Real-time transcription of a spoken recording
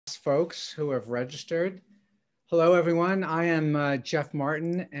folks who have registered. Hello, everyone. I am Jeff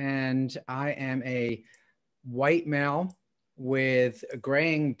Martin, and I am a white male with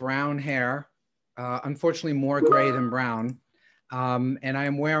graying brown hair, unfortunately more gray than brown. And I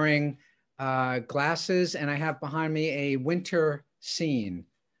am wearing glasses, and I have behind me a winter scene,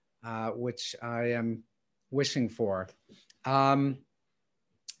 which I am wishing for.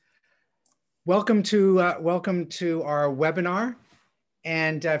 Welcome to our webinar.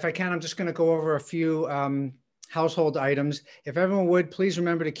 And if I can, I'm just going to go over a few household items. If everyone would, please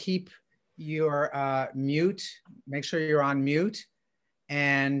remember to keep your mute, make sure you're on mute.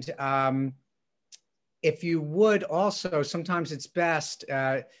 And if you would also, sometimes it's best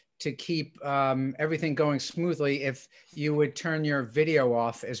to keep everything going smoothly if you would turn your video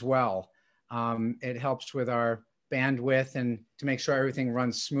off as well. It helps with our bandwidth and to make sure everything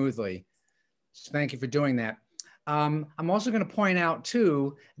runs smoothly. So thank you for doing that. I'm also going to point out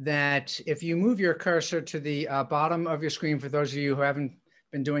too that if you move your cursor to the bottom of your screen, for those of you who haven't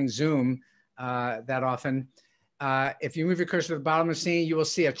been doing Zoom that often, if you move your cursor to the bottom of the screen, you will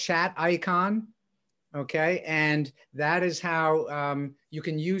see a chat icon. Okay, and that is how you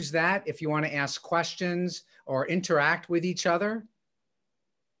can use that if you want to ask questions or interact with each other.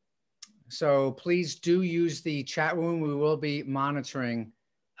 So please do use the chat room. We will be monitoring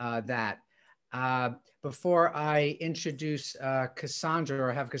that. Before I introduce Cassandra,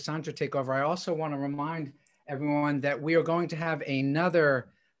 or have Cassandra take over, I also want to remind everyone that we are going to have another,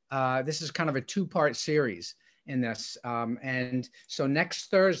 this is kind of a two-part series in this. And so next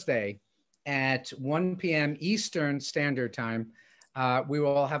Thursday at 1 p.m. Eastern Standard Time, we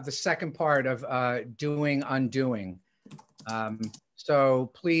will have the second part of Doing Undoing.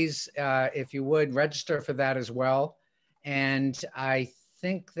 So please, if you would, register for that as well. And I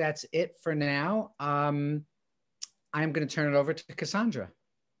think that's it for now. I'm going to turn it over to Cassandra.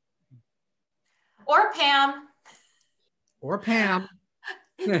 Or Pam. Or Pam.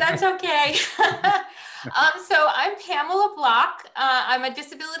 That's okay. So I'm Pamela Block. I'm a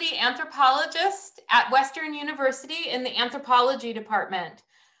disability anthropologist at Western University in the Anthropology department.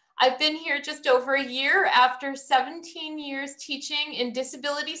 I've been here just over a year after 17 years teaching in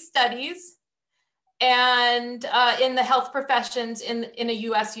disability studies and in the health professions in a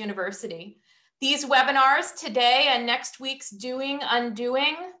US university. These webinars today and next week's Doing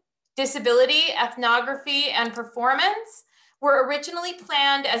Undoing, Disability, Ethnography, and Performance were originally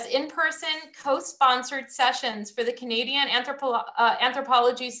planned as in-person co-sponsored sessions for the Canadian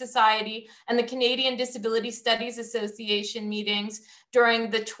Anthropology Society and the Canadian Disability Studies Association meetings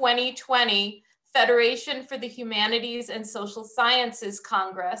during the 2020 Federation for the Humanities and Social Sciences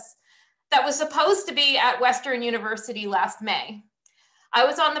Congress that was supposed to be at Western University last May. I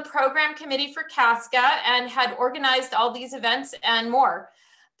was on the program committee for CASCA and had organized all these events and more.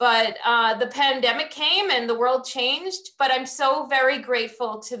 But the pandemic came and the world changed, but I'm so very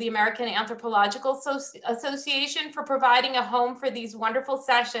grateful to the American Anthropological Association for providing a home for these wonderful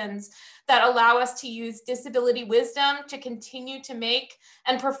sessions that allow us to use disability wisdom to continue to make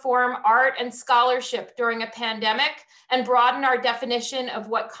and perform art and scholarship during a pandemic and broaden our definition of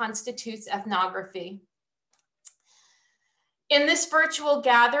what constitutes ethnography. In this virtual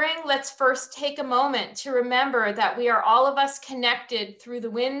gathering, let's first take a moment to remember that we are all of us connected through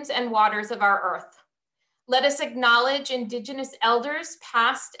the winds and waters of our earth. Let us acknowledge Indigenous elders,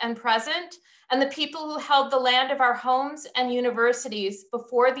 past and present, and the people who held the land of our homes and universities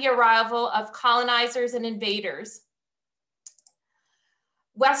before the arrival of colonizers and invaders.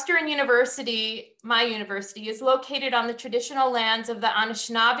 Western University, my university, is located on the traditional lands of the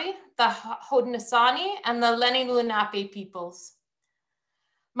Anishinaabe, the Haudenosaunee, and the Lenni Lenape peoples.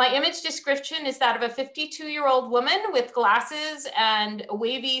 My image description is that of a 52-year-old woman with glasses and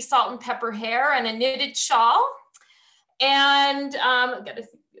wavy salt and pepper hair and a knitted shawl, and I gotta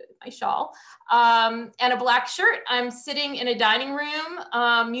see my shawl, and a black shirt. I'm sitting in a dining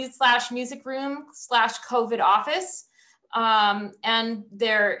room, music room / COVID office. And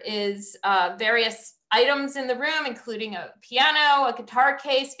there is various items in the room, including a piano, a guitar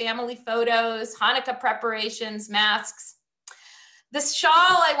case, family photos, Hanukkah preparations, masks. This shawl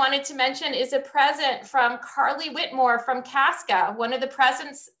I wanted to mention is a present from Carly Whitmore from CASCA, one of the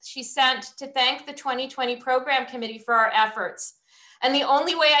presents she sent to thank the 2020 program committee for our efforts. And the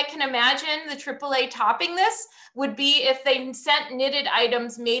only way I can imagine the AAA topping this would be if they sent knitted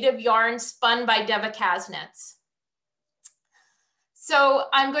items made of yarn spun by Deva Kasnets. So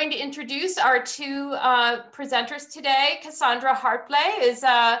I'm going to introduce our two presenters today. Cassandra Hartblay is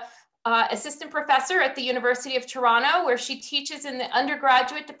assistant professor at the University of Toronto, where she teaches in the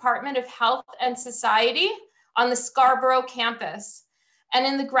Undergraduate Department of Health and Society on the Scarborough campus. and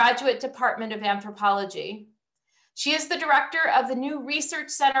in the Graduate Department of Anthropology. She is the director of the new Research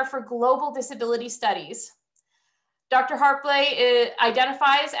Center for Global Disability Studies. Dr. Hartblay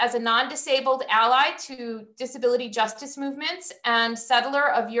identifies as a non-disabled ally to disability justice movements and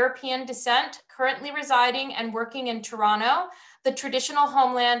settler of European descent, currently residing and working in Toronto, the traditional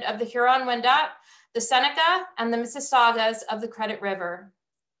homeland of the Huron-Wendat, the Seneca, and the Mississaugas of the Credit River.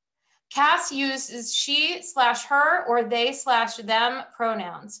 Cass uses she/her or they/them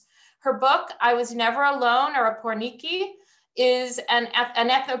pronouns. Her book, I Was Never Alone or a Porniki, is an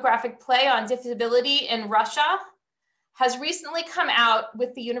ethnographic play on disability in Russia, has recently come out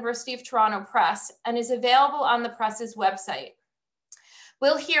with the University of Toronto Press and is available on the press's website.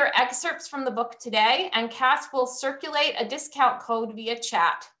 We'll hear excerpts from the book today, and Cass will circulate a discount code via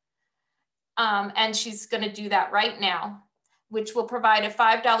chat. And she's going to do that right now, which will provide a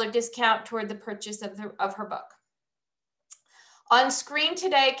 $5 discount toward the purchase of her book. On screen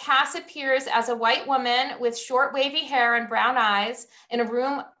today, Cass appears as a white woman with short wavy hair and brown eyes in a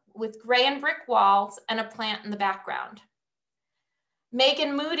room with gray and brick walls and a plant in the background.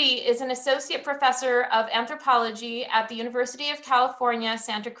 Megan Moodie is an associate professor of anthropology at the University of California,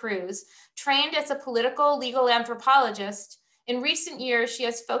 Santa Cruz. Trained as a political legal anthropologist, in recent years, she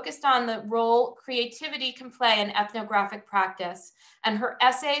has focused on the role creativity can play in ethnographic practice, and her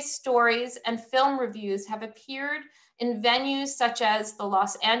essays, stories, and film reviews have appeared in venues such as the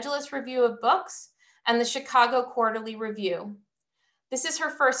Los Angeles Review of Books and the Chicago Quarterly Review. This is her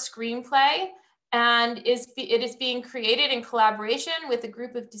first screenplay, and it is being created in collaboration with a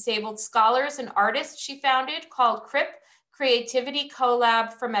group of disabled scholars and artists she founded called CRIP, Creativity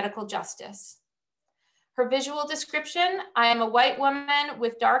Collab for Medical Justice. Her visual description: I am a white woman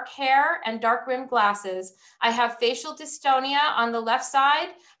with dark hair and dark rimmed glasses. I have facial dystonia on the left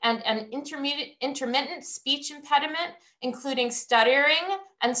side and an intermittent speech impediment, including stuttering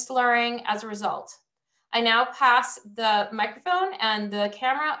and slurring as a result. I now pass the microphone and the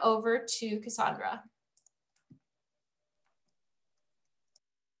camera over to Cassandra.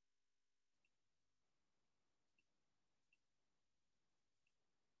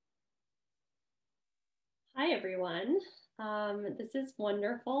 Hi, everyone. This is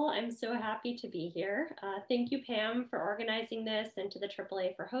wonderful. I'm so happy to be here. Thank you, Pam, for organizing this, and to the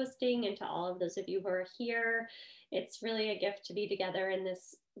AAA for hosting, and to all of those of you who are here. It's really a gift to be together in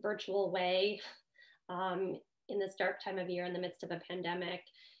this virtual way in this dark time of year in the midst of a pandemic.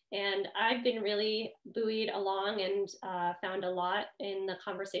 And I've been really buoyed along and found a lot in the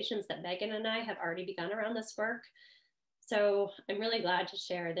conversations that Megan and I have already begun around this work. So I'm really glad to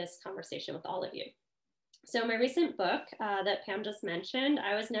share this conversation with all of you. So my recent book that Pam just mentioned,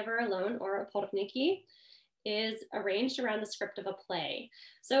 I Was Never Alone or a Porniki, is arranged around the script of a play.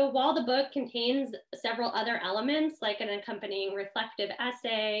 So while the book contains several other elements, like an accompanying reflective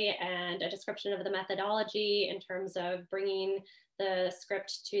essay and a description of the methodology in terms of bringing the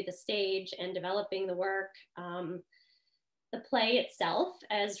script to the stage and developing the work, the play itself,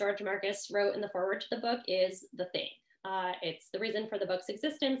 as George Marcus wrote in the foreword to the book, is the thing. It's the reason for the book's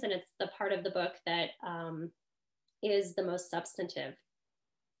existence, and it's the part of the book that is the most substantive,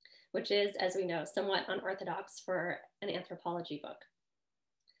 which is, as we know, somewhat unorthodox for an anthropology book.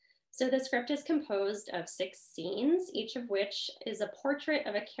 So the script is composed of 6 scenes, each of which is a portrait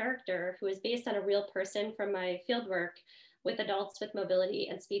of a character who is based on a real person from my fieldwork with adults with mobility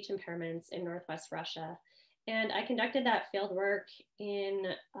and speech impairments in Northwest Russia. And I conducted that fieldwork in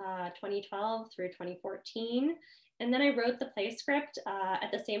 2012 through 2014. And then I wrote the play script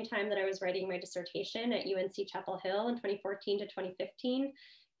at the same time that I was writing my dissertation at UNC Chapel Hill in 2014 to 2015.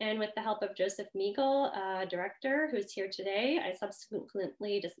 And with the help of Joseph Meagle, director, who's here today, I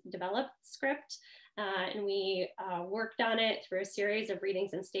subsequently developed the script. And we worked on it through a series of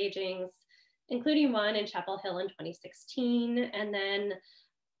readings and stagings, including one in Chapel Hill in 2016. And then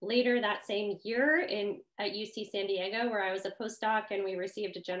later that same year at UC San Diego, where I was a postdoc, and we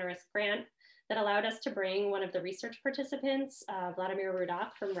received a generous grant that allowed us to bring one of the research participants, Vladimir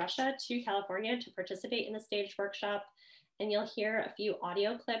Rudak from Russia, to California to participate in the staged workshop. And you'll hear a few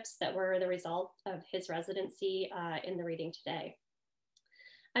audio clips that were the result of his residency in the reading today.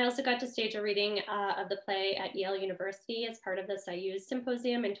 I also got to stage a reading of the play at Yale University as part of the Soyuz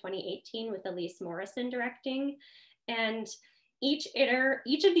Symposium in 2018 with Elise Morrison directing. And each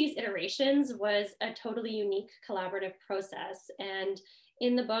of these iterations was a totally unique collaborative process. And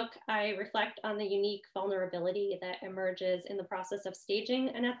in the book, I reflect on the unique vulnerability that emerges in the process of staging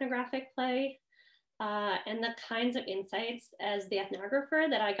an ethnographic play, and the kinds of insights as the ethnographer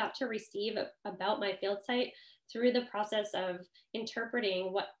that I got to receive about my field site through the process of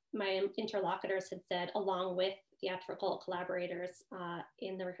interpreting what my interlocutors had said, along with theatrical collaborators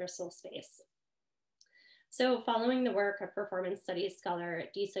in the rehearsal space. So following the work of performance studies scholar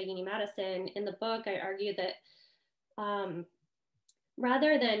Disa Uni-Madison, in the book, I argue that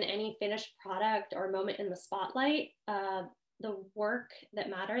rather than any finished product or moment in the spotlight, the work that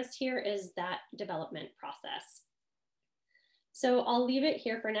matters here is that development process. So I'll leave it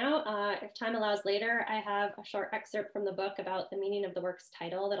here for now. If time allows later, I have a short excerpt from the book about the meaning of the work's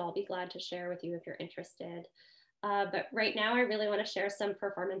title that I'll be glad to share with you if you're interested. But right now, I really want to share some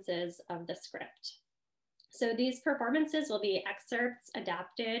performances of the script. So these performances will be excerpts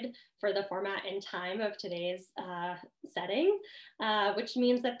adapted for the format and time of today's setting, which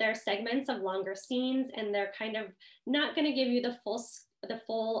means that they're segments of longer scenes, and they're kind of not going to give you the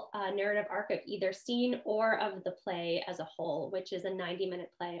full narrative arc of either scene or of the play as a whole, which is a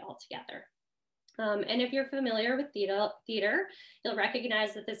 90-minute play altogether. And if you're familiar with theater, you'll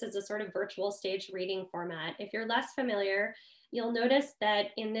recognize that this is a sort of virtual stage reading format. If you're less familiar, you'll notice that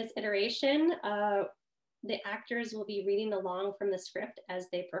in this iteration, the actors will be reading along from the script as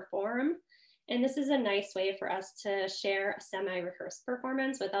they perform. And this is a nice way for us to share a semi-rehearsed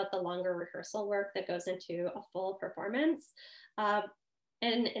performance without the longer rehearsal work that goes into a full performance.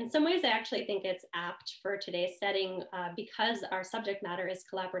 And in some ways, I actually think it's apt for today's setting because our subject matter is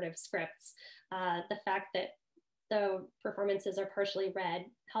collaborative scripts. The fact that the performances are partially read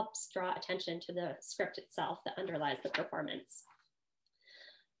helps draw attention to the script itself that underlies the performance.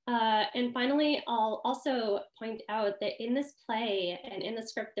 And finally, I'll also point out that in this play and in the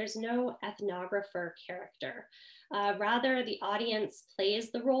script, there's no ethnographer character. Rather, the audience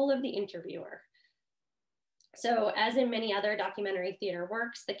plays the role of the interviewer. So as in many other documentary theater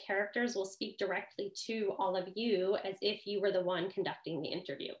works, the characters will speak directly to all of you as if you were the one conducting the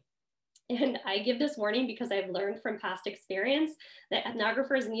interview. And I give this warning because I've learned from past experience that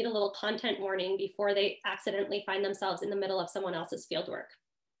ethnographers need a little content warning before they accidentally find themselves in the middle of someone else's fieldwork.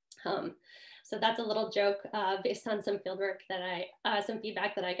 So that's a little joke based on some fieldwork that some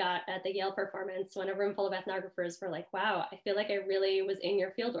feedback that I got at the Yale performance when a room full of ethnographers were like, wow, I feel like I really was in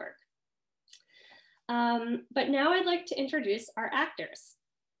your fieldwork. But now I'd like to introduce our actors.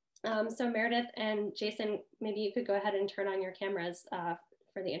 So Meredith and Jason, maybe you could go ahead and turn on your cameras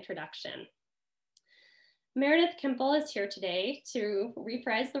for the introduction. Meredith Kimple is here today to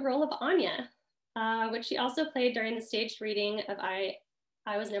reprise the role of Anya, which she also played during the staged reading of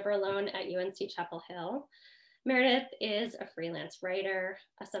I Was Never Alone at UNC Chapel Hill. Meredith is a freelance writer,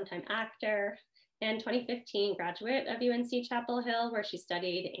 a sometime actor, and 2015 graduate of UNC Chapel Hill, where she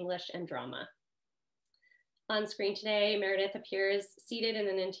studied English and drama. On screen today, Meredith appears seated in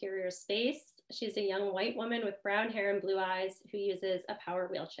an interior space. She's a young white woman with brown hair and blue eyes who uses a power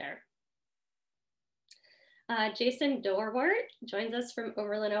wheelchair. Jason Dorwart joins us from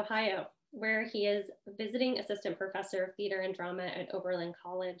Oberlin, Ohio, where he is visiting assistant professor of theater and drama at Oberlin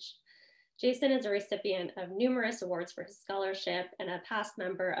College. Jason is a recipient of numerous awards for his scholarship and a past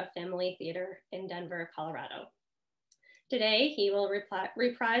member of Family Theater in Denver, Colorado. Today, he will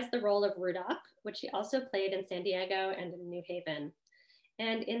reprise the role of Rudolph, which he also played in San Diego and in New Haven.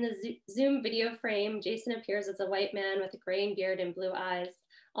 And in the Zoom video frame, Jason appears as a white man with a graying beard and blue eyes,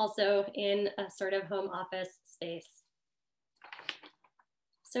 also in a sort of home office space.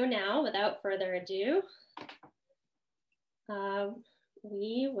 So now, without further ado,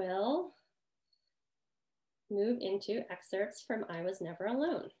 we will move into excerpts from I Was Never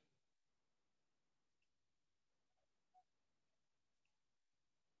Alone.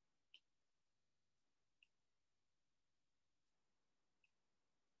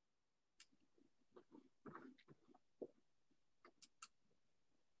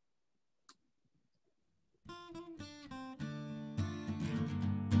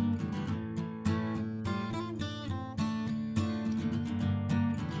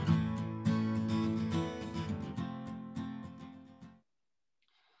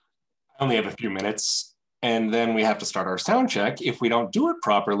 Only have a few minutes, and then we have to start our sound check. If we don't do it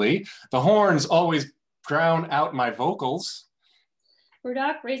properly, the horns always drown out my vocals.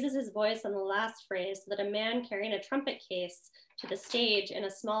 Rudolph raises his voice on the last phrase so that a man carrying a trumpet case to the stage in a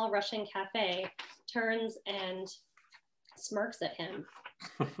small Russian cafe turns and smirks at him.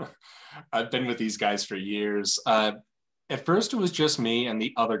 I've been with these guys for years. At first, it was just me and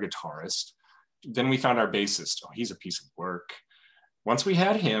the other guitarist. Then we found our bassist. Oh, he's a piece of work. Once we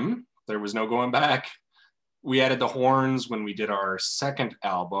had him, there was no going back. We added the horns when we did our second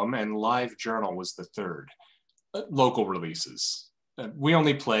album, and Live Journal was the third. Local releases. We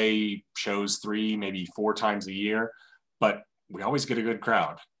only play shows 3, maybe 4 times a year, but we always get a good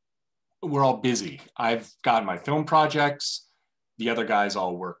crowd. We're all busy. I've got my film projects. The other guys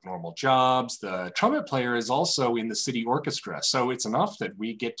all work normal jobs. The trumpet player is also in the city orchestra, so it's enough that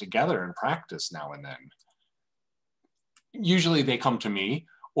we get together and practice now and then. Usually they come to me,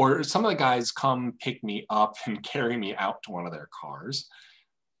 or some of the guys come pick me up and carry me out to one of their cars.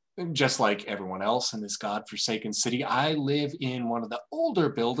 Just like everyone else in this godforsaken city, I live in one of the older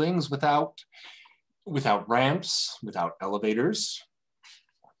buildings without ramps, without elevators.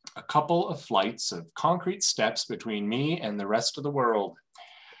 A couple of flights of concrete steps between me and the rest of the world.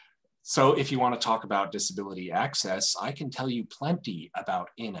 So if you want to talk about disability access, I can tell you plenty about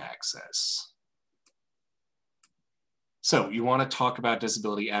inaccess. So you want to talk about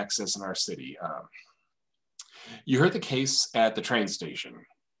disability access in our city. You heard the case at the train station.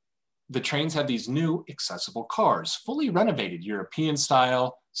 The trains have these new accessible cars, fully renovated, European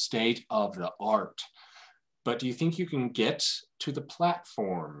style, state of the art. But do you think you can get to the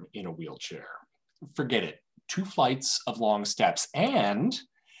platform in a wheelchair? Forget it. 2 flights of long steps. And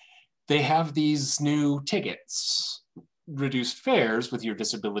they have these new tickets, reduced fares with your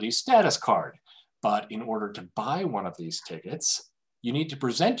disability status card. But in order to buy one of these tickets, you need to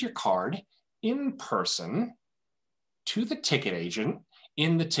present your card in person to the ticket agent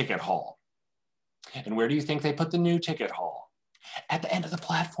in the ticket hall. And where do you think they put the new ticket hall? At the end of the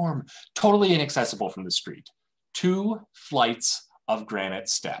platform, totally inaccessible from the street. 2 flights of granite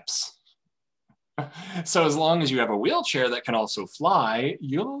steps. So as long as you have a wheelchair that can also fly,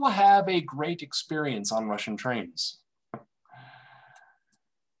 you'll have a great experience on Russian trains.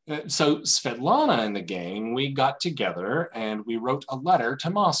 So Svetlana and the gang, we got together and we wrote a letter to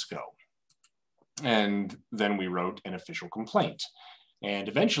Moscow. And then we wrote an official complaint. And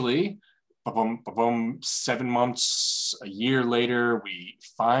eventually, 7 months, a year later, we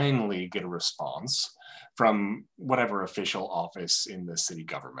finally get a response from whatever official office in the city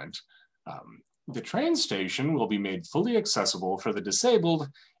government. The train station will be made fully accessible for the disabled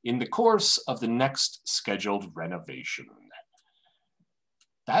in the course of the next scheduled renovation.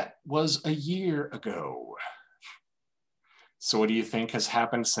 That was a year ago. So what do you think has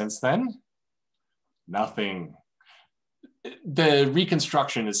happened since then? Nothing. The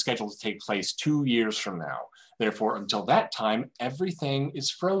reconstruction is scheduled to take place 2 years from now. Therefore, until that time, everything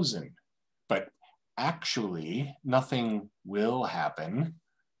is frozen. But actually, nothing will happen.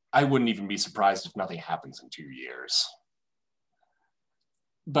 I wouldn't even be surprised if nothing happens in 2 years.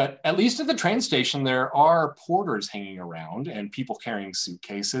 But at least at the train station, there are porters hanging around and people carrying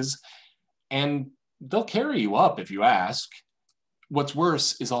suitcases, and they'll carry you up if you ask. What's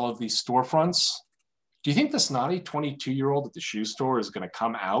worse is all of these storefronts. Do you think the snotty 22-year-old at the shoe store is going to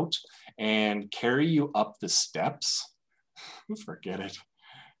come out and carry you up the steps? Forget it.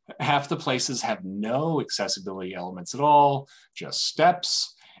 Half the places have no accessibility elements at all, just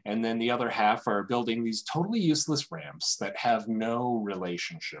steps. And then the other half are building these totally useless ramps that have no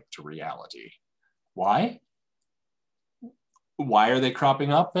relationship to reality. Why? Why are they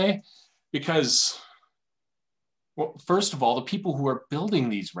cropping up, eh? Because, well, first of all, the people who are building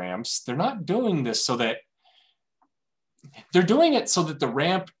these ramps, they're not doing this so that, they're doing it so that the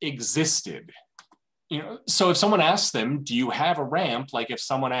ramp existed. You know, so if someone asks them, do you have a ramp? Like if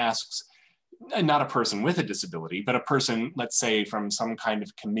someone asks, not a person with a disability, but a person, let's say from some kind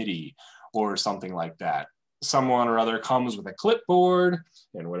of committee or something like that. Someone or other comes with a clipboard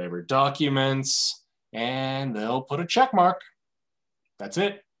and whatever documents, and they'll put a check mark. That's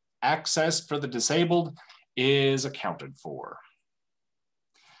it. Access for the disabled is accounted for.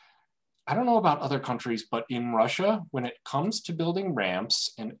 I don't know about other countries, but in Russia, when it comes to building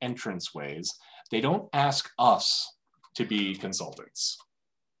ramps and entranceways, they don't ask us to be consultants.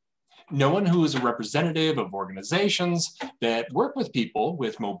 No one who is a representative of organizations that work with people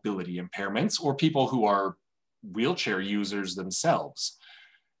with mobility impairments or people who are wheelchair users themselves.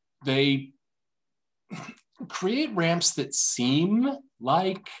 They create ramps that seem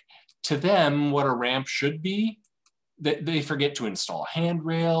like, to them, what a ramp should be. They forget to install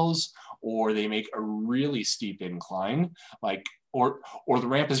handrails, or they make a really steep incline, like, or the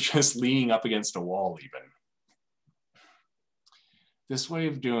ramp is just leaning up against a wall even. This way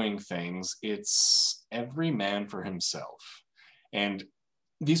of doing things, it's every man for himself. And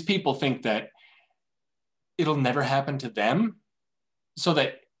these people think that it'll never happen to them, so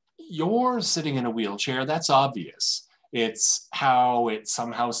that you're sitting in a wheelchair, that's obvious. It's how it's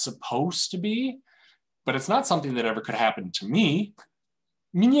somehow supposed to be, but it's not something that ever could happen to me.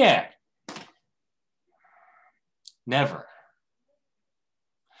 Yeah. Never.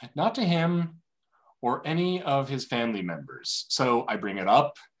 Not to him, or any of his family members. So I bring it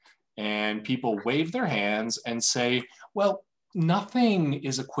up and people wave their hands and say, well, Nothing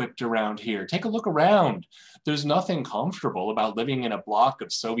is equipped around here. Take a look around. There's nothing comfortable about living in a block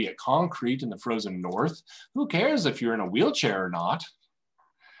of Soviet concrete in the frozen north. Who cares if you're in a wheelchair or not?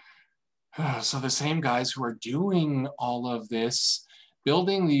 So the same guys who are doing all of this,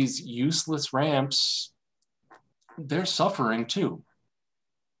 building these useless ramps, they're suffering too.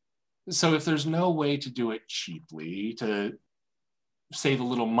 So if there's no way to do it cheaply, to save a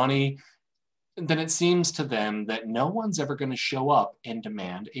little money, then it seems to them that no one's ever going to show up and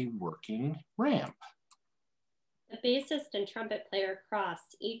demand a working ramp. The bassist and trumpet player cross,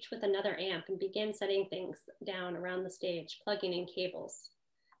 each with another amp, and begin setting things down around the stage, plugging in cables.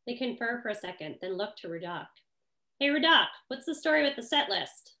 They confer for a second, then look to Rudak. Hey Rudak, what's the story with the set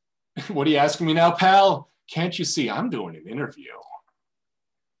list? What are you asking me now, pal? Can't you see I'm doing an interview?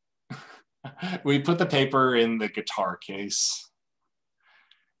 We put the paper in the guitar case.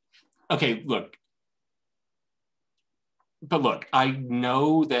 Okay, look. But look, I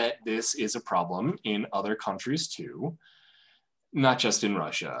know that this is a problem in other countries too, not just in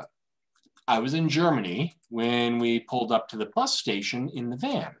Russia. I was in Germany when we pulled up to the bus station in the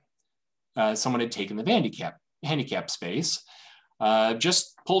van. Someone had taken the handicap space,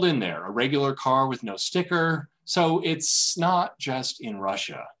 just pulled in there, a regular car with no sticker. So it's not just in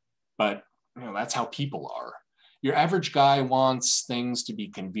Russia, but you know, that's how people are. Your average guy wants things to be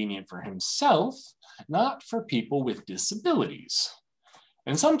convenient for himself, not for people with disabilities.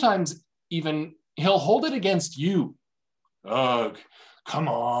 And sometimes even he'll hold it against you. Ugh, come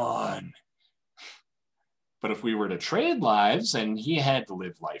on. But if we were to trade lives and he had to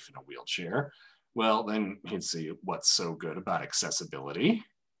live life in a wheelchair, well, then he'd see what's so good about accessibility.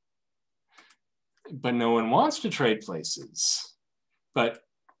 But no one wants to trade places. But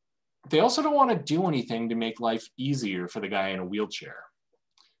they also don't want to do anything to make life easier for the guy in a wheelchair.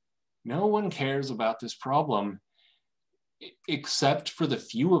 No one cares about this problem except for the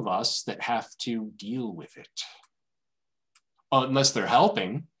few of us that have to deal with it. Unless they're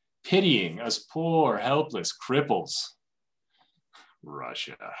helping, pitying us poor, helpless cripples.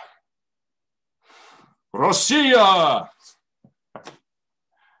 Russia. Russia!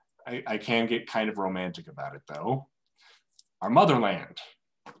 I can get kind of romantic about it though. Our motherland.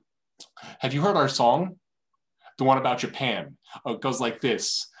 Have you heard our song? The one about Japan. Oh, it goes like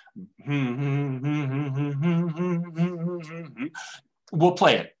this. We'll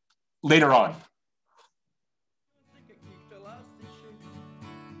play it later on.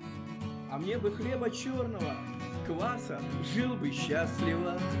 А мне бы хлеба черного, кваса, жил бы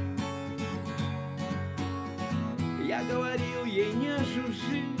счастливо. Я говорил ей, не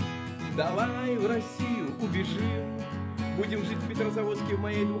жужжи, давай в Россию убежим. Будем жить в Петрозаводске в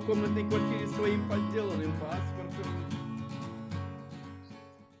моей двухкомнатной квартире с твоим подделанным паспортом.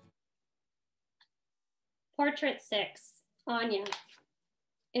 Portrait 6, Anya.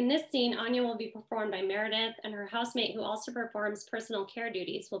 In this scene, Anya will be performed by Meredith, and her housemate, who also performs personal care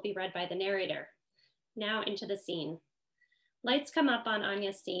duties, will be read by the narrator. Now into the scene. Lights come up on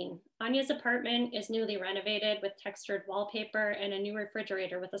Anya's scene. Anya's apartment is newly renovated with textured wallpaper and a new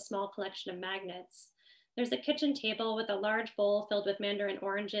refrigerator with a small collection of magnets. There's a kitchen table with a large bowl filled with mandarin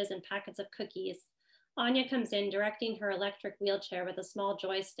oranges and packets of cookies. Anya comes in directing her electric wheelchair with a small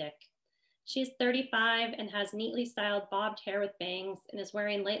joystick. She's 35 and has neatly styled bobbed hair with bangs and is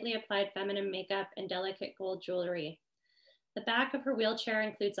wearing lightly applied feminine makeup and delicate gold jewelry. The back of her wheelchair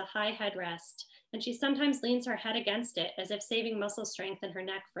includes a high headrest, and she sometimes leans her head against it as if saving muscle strength in her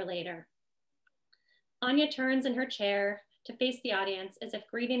neck for later. Anya turns in her chair to face the audience as if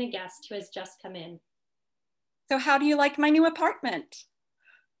greeting a guest who has just come in. So how do you like my new apartment?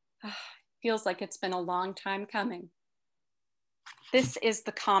 Feels like it's been a long time coming. This is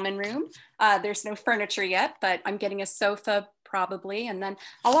the common room. There's no furniture yet, but I'm getting a sofa probably. And then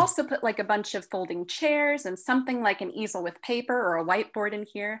I'll also put like a bunch of folding chairs and something like an easel with paper or a whiteboard in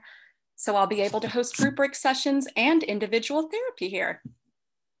here. So I'll be able to host group work sessions and individual therapy here.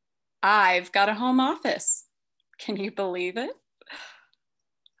 I've got a home office. Can you believe it?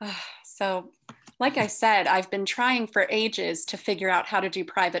 So like I said, I've been trying for ages to figure out how to do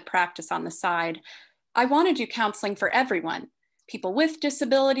private practice on the side. I want to do counseling for everyone, people with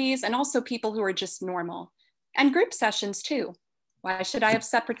disabilities and also people who are just normal, and group sessions too. Why should I have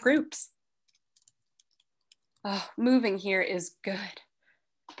separate groups? Oh, moving here is good.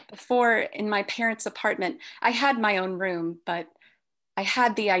 Before, in my parents' apartment, I had my own room, but I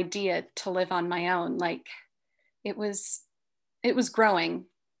had the idea to live on my own. Like it was growing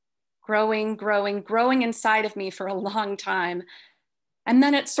inside of me for a long time. And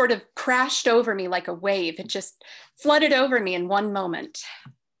then it sort of crashed over me like a wave. It just flooded over me in one moment.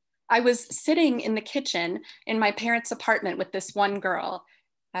 I was sitting in the kitchen in my parents' apartment with this one girl.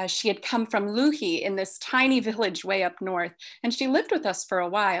 She had come from Luhi in this tiny village way up north, and she lived with us for a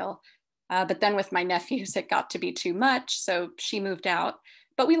while. But then with my nephews, it got to be too much, so she moved out.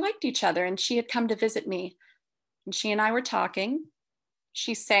 But we liked each other, and she had come to visit me. And she and I were talking.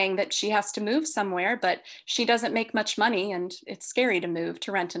 She's saying that she has to move somewhere, but she doesn't make much money, and it's scary to move,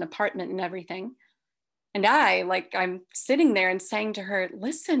 to rent an apartment and everything. And I'm sitting there and saying to her,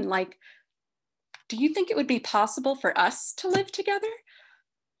 listen, like, do you think it would be possible for us to live together?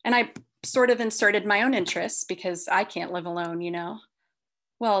 And I sort of inserted my own interests because I can't live alone, you know?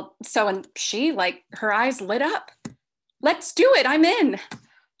 Well, so, and she, like, her eyes lit up. Let's do it, I'm in.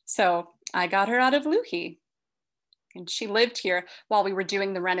 So I got her out of Luhi. And she lived here while we were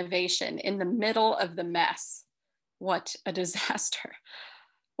doing the renovation in the middle of the mess. What a disaster.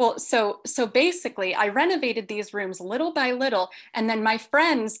 Well, so basically I renovated these rooms little by little, and then my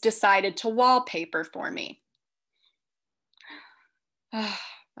friends decided to wallpaper for me.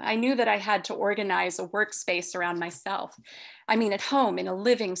 I knew that I had to organize a workspace around myself. I mean, at home, in a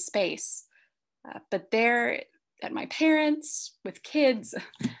living space. But there, at my parents', with kids,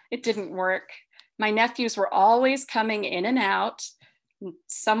 it didn't work. My nephews were always coming in and out.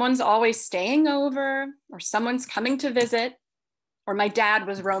 Someone's always staying over, or someone's coming to visit, or my dad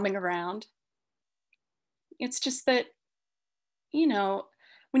was roaming around. It's just that, you know,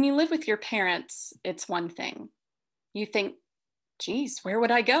 when you live with your parents, it's one thing. You think, geez, where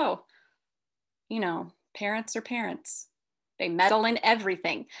would I go? You know, parents are parents. They meddle in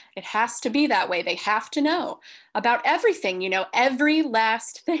everything. It has to be that way. They have to know about everything, you know, every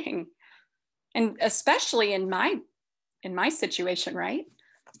last thing. And especially in my situation, right?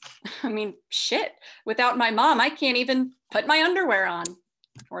 I mean, shit, without my mom, I can't even put my underwear on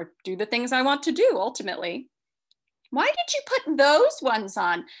or do the things I want to do ultimately. Why did you put those ones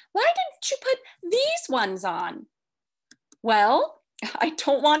on? Why didn't you put these ones on? Well, I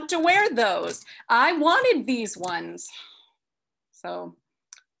don't want to wear those. I wanted these ones. So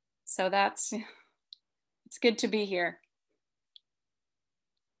it's good to be here.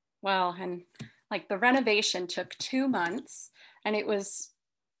 Well, and like the renovation took 2 months, and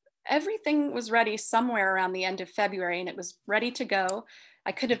everything was ready somewhere around the end of February, and it was ready to go.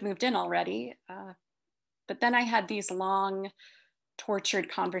 I could have moved in already, but then I had these long, tortured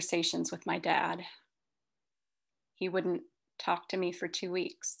conversations with my dad. He wouldn't talk to me for 2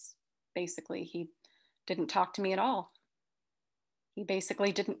 weeks. Basically, he didn't talk to me at all. He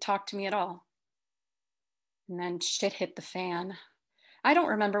basically didn't talk to me at all. And then shit hit the fan. I don't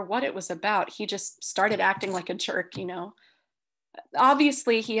remember what it was about. He just started acting like a jerk, you know.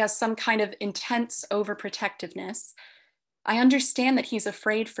 Obviously, he has some kind of intense overprotectiveness. I understand that he's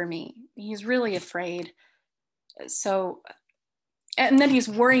afraid for me. He's really afraid. So, and then he's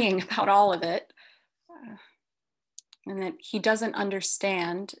worrying about all of it. And that he doesn't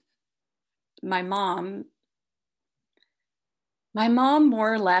understand my mom. My mom,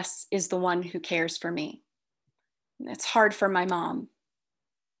 more or less, is the one who cares for me. It's hard for my mom.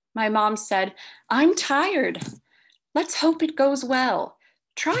 My mom said, I'm tired. Let's hope it goes well.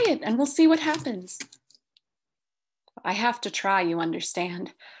 Try it and we'll see what happens. I have to try, you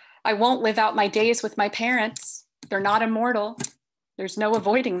understand. I won't live out my days with my parents. They're not immortal. There's no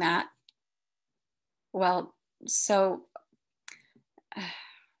avoiding that. Well, so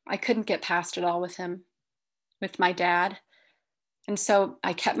I couldn't get past it all with him, with my dad. And so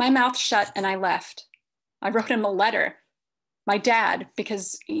I kept my mouth shut and I left. I wrote him a letter, my dad,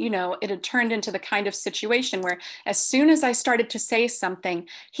 because, you know, it had turned into the kind of situation where as soon as I started to say something,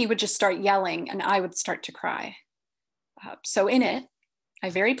 he would just start yelling and I would start to cry. So in it,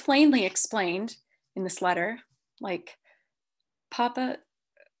 I very plainly explained in this letter, like, Papa,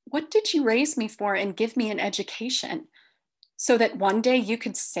 what did you raise me for and give me an education? So that one day you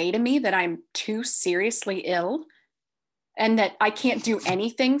could say to me that I'm too seriously ill and that I can't do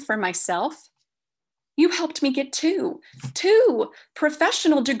anything for myself? You helped me get two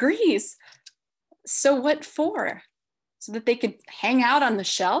professional degrees. So what for? So that they could hang out on the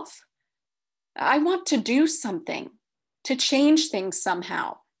shelf? I want to do something, to change things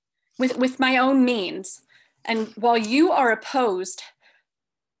somehow with my own means. And while you are opposed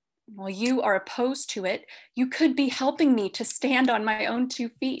to it, you could be helping me to stand on my own 2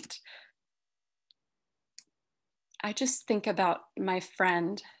 feet. I just think about my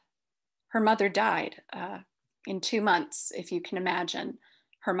friend. Her mother died in 2 months, if you can imagine.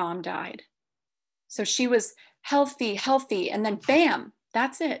 Her mom died. So she was healthy, and then bam,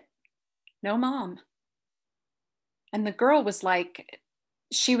 that's it. No mom. And the girl was like,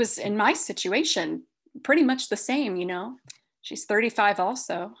 she was in my situation, pretty much the same, you know. She's 35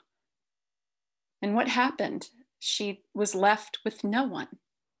 also. And what happened? She was left with no one.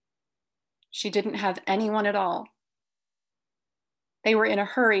 She didn't have anyone at all. They were in a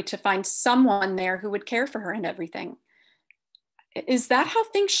hurry to find someone there who would care for her and everything. Is that how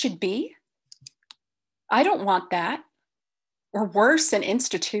things should be? I don't want that. Or worse, an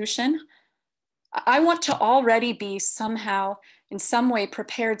institution. I want to already be somehow, in some way,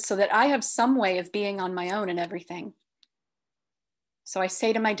 prepared so that I have some way of being on my own and everything. So I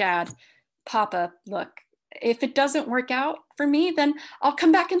say to my dad, Papa, look, if it doesn't work out for me, then I'll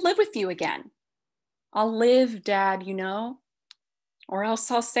come back and live with you again. I'll live, Dad, you know? Or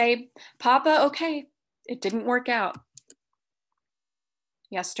else I'll say, Papa, okay, it didn't work out.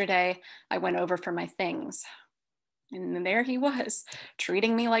 Yesterday, I went over for my things, and there he was,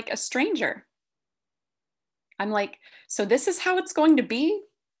 treating me like a stranger. I'm like, so this is how it's going to be?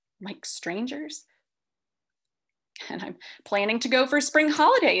 Like strangers? And I'm planning to go for spring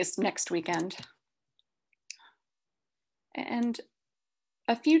holidays next weekend. And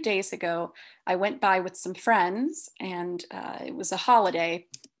a few days ago, I went by with some friends, and it was a holiday.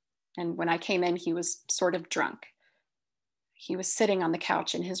 And when I came in, he was sort of drunk. He was sitting on the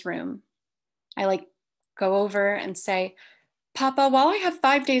couch in his room. I go over and say, Papa, while I have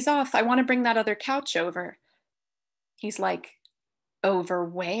 5 days off, I want to bring that other couch over. He's like, over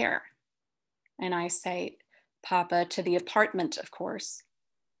where? And I say, Papa, to the apartment, of course.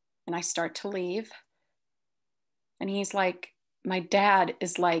 And I start to leave. And he's like, my dad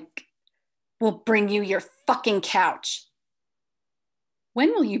is like, we'll bring you your fucking couch.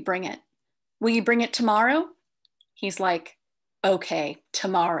 When will you bring it? Will you bring it tomorrow? He's like, okay,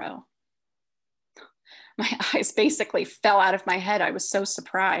 tomorrow. My eyes basically fell out of my head. I was so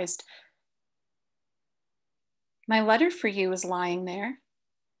surprised. My letter for you is lying there.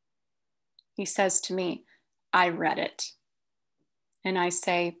 He says to me, I read it. And I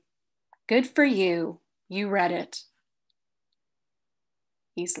say, good for you. You read it.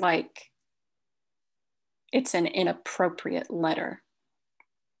 He's like, it's an inappropriate letter.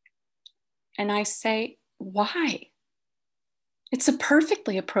 And I say, why? It's a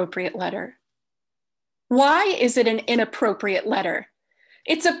perfectly appropriate letter. Why is it an inappropriate letter?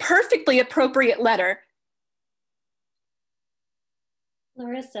 It's a perfectly appropriate letter.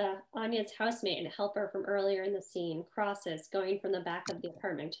 Larissa, Anya's housemate and helper from earlier in the scene, crosses, going from the back of the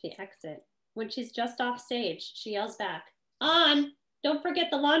apartment to the exit. When she's just off stage, she yells back, On, don't forget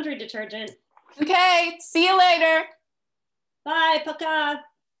the laundry detergent. Okay, see you later. Bye, Paka.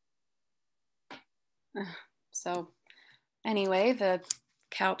 So anyway, the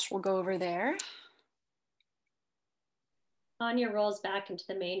couch will go over there. Anya rolls back into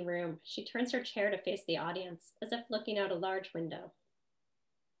the main room. She turns her chair to face the audience, as if looking out a large window.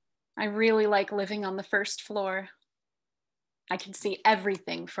 I really like living on the first floor. I can see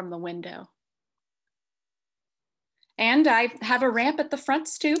everything from the window. And I have a ramp at the front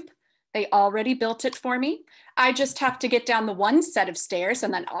stoop. They already built it for me. I just have to get down the one set of stairs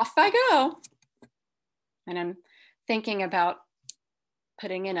and then off I go. And I'm thinking about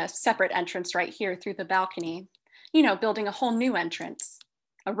putting in a separate entrance right here through the balcony. You know, building a whole new entrance,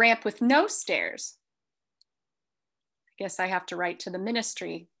 a ramp with no stairs. I guess I have to write to the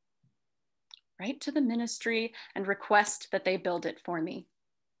ministry and request that they build it for me.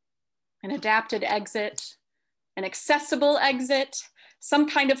 An adapted exit, an accessible exit, some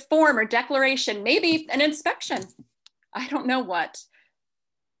kind of form or declaration, maybe an inspection. I don't know what,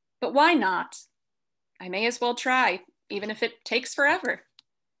 but why not? I may as well try, even if it takes forever.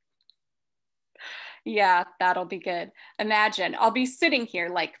 Yeah, that'll be good. Imagine, I'll be sitting here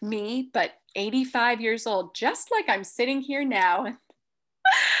like me, but 85 years old, just like I'm sitting here now.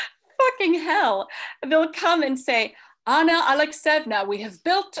 Fucking hell. They'll come and say, Anna Alexeyevna, we have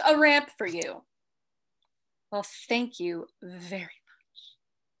built a ramp for you. Well, thank you very much.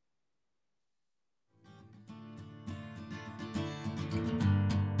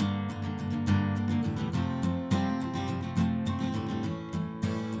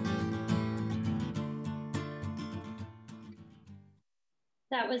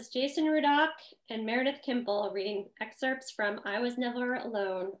 That was Jason Rudock and Meredith Kimple reading excerpts from I Was Never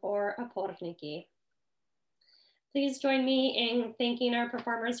Alone or Oporniki. Please join me in thanking our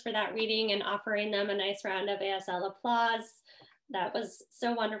performers for that reading and offering them a nice round of ASL applause. That was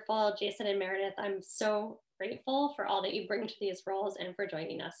so wonderful. Jason and Meredith, I'm so grateful for all that you bring to these roles and for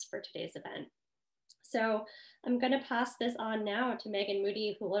joining us for today's event. So I'm going to pass this on now to Megan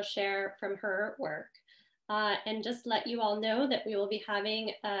Moodie, who will share from her work. And just let you all know that we will be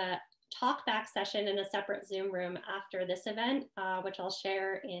having a talk back session in a separate Zoom room after this event, which I'll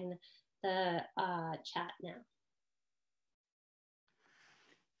share in the chat now.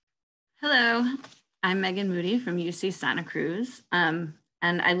 Hello, I'm Megan Moodie from UC Santa Cruz, and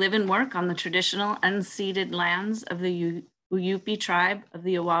I live and work on the traditional unceded lands of the Uyupi tribe of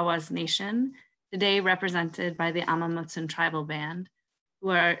the Awawas Nation, today represented by the Amamutsun tribal band, who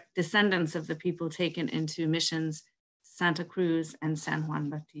are descendants of the people taken into missions Santa Cruz and San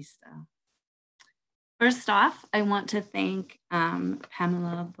Juan Bautista. First off, I want to thank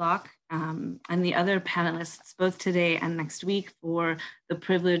Pamela Block and the other panelists, both today and next week, for the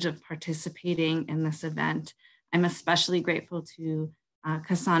privilege of participating in this event. I'm especially grateful to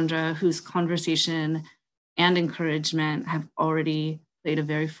Cassandra, whose conversation and encouragement have already played a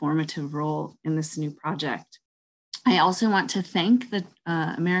very formative role in this new project. I also want to thank the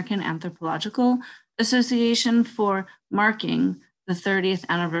American Anthropological Association for marking the 30th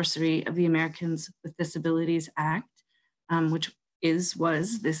anniversary of the Americans with Disabilities Act, which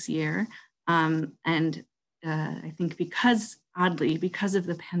was this year. I think oddly, because of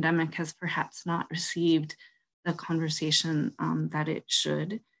the pandemic, has perhaps not received the conversation that it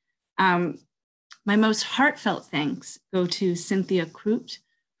should. My most heartfelt thanks go to Cynthia Cruz,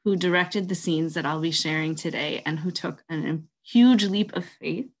 who directed the scenes that I'll be sharing today and who took a huge leap of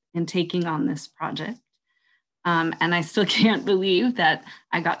faith in taking on this project. And I still can't believe that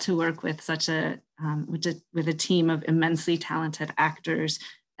I got to work with such with a team of immensely talented actors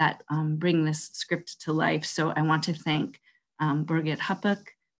that bring this script to life. So I want to thank Birgit Hupuk,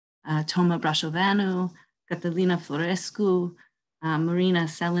 Toma Brashovanu, Catalina Florescu, Marina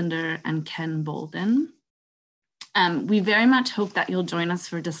Selinder, and Ken Bolden. We very much hope that you'll join us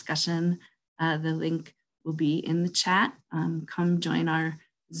for discussion. The link will be in the chat. Come join our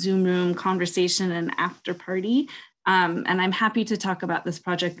Zoom room conversation and after party. And I'm happy to talk about this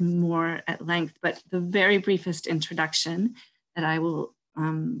project more at length, but the very briefest introduction that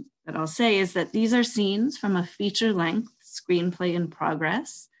I'll say is that these are scenes from a feature-length screenplay in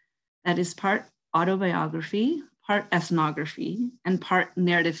progress that is part autobiography, part ethnography, and part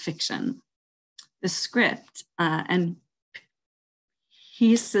narrative fiction. The script and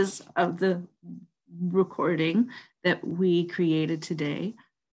pieces of the recording that we created today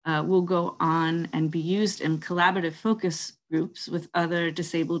will go on and be used in collaborative focus groups with other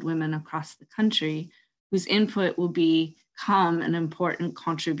disabled women across the country, whose input will become an important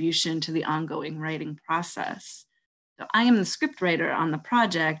contribution to the ongoing writing process. So I am the scriptwriter on the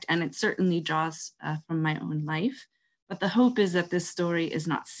project, and it certainly draws from my own life, but the hope is that this story is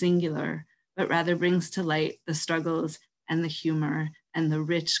not singular, but rather brings to light the struggles and the humor and the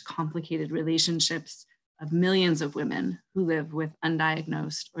rich, complicated relationships of millions of women who live with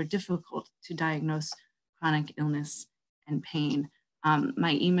undiagnosed or difficult to diagnose chronic illness and pain.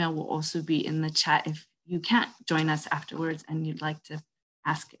 My email will also be in the chat if you can't join us afterwards and you'd like to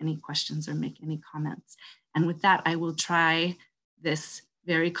ask any questions or make any comments. And with that, I will try this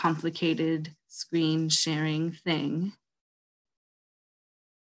very complicated screen sharing thing.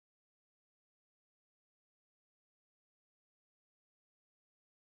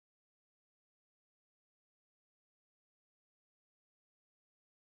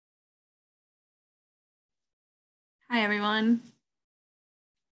 Hi, everyone.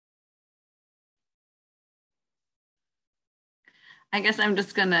 I guess I'm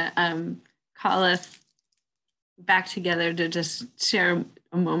just gonna call us back together to just share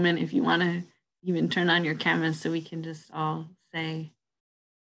a moment if you wanna even turn on your cameras so we can just all say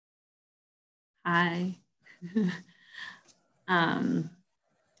hi.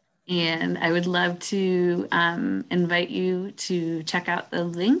 And I would love to invite you to check out the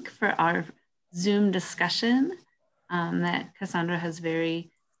link for our Zoom discussion that Cassandra has very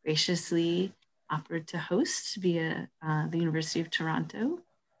graciously offered to host via the University of Toronto.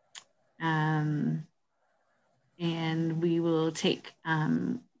 And we will take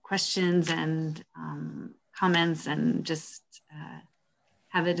questions and comments and just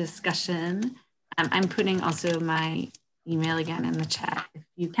have a discussion. I'm putting also my email again in the chat. If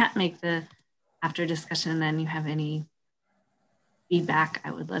you can't make the after discussion, then you have any feedback,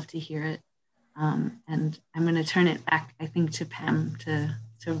 I would love to hear it. And I'm going to turn it back, I think, to Pam to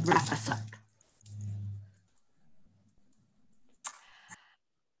wrap us up.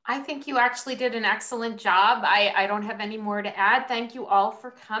 I think you actually did an excellent job. I don't have any more to add. Thank you all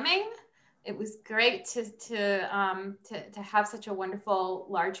for coming. It was great to have such a wonderful,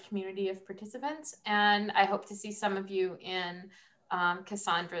 large community of participants. And I hope to see some of you in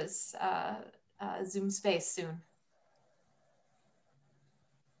Cassandra's Zoom space soon.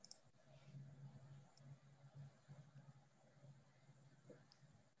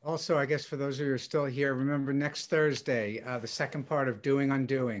 Also, I guess for those of you who are still here, remember next Thursday, the second part of Doing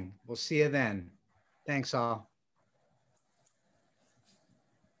Undoing. We'll see you then. Thanks all.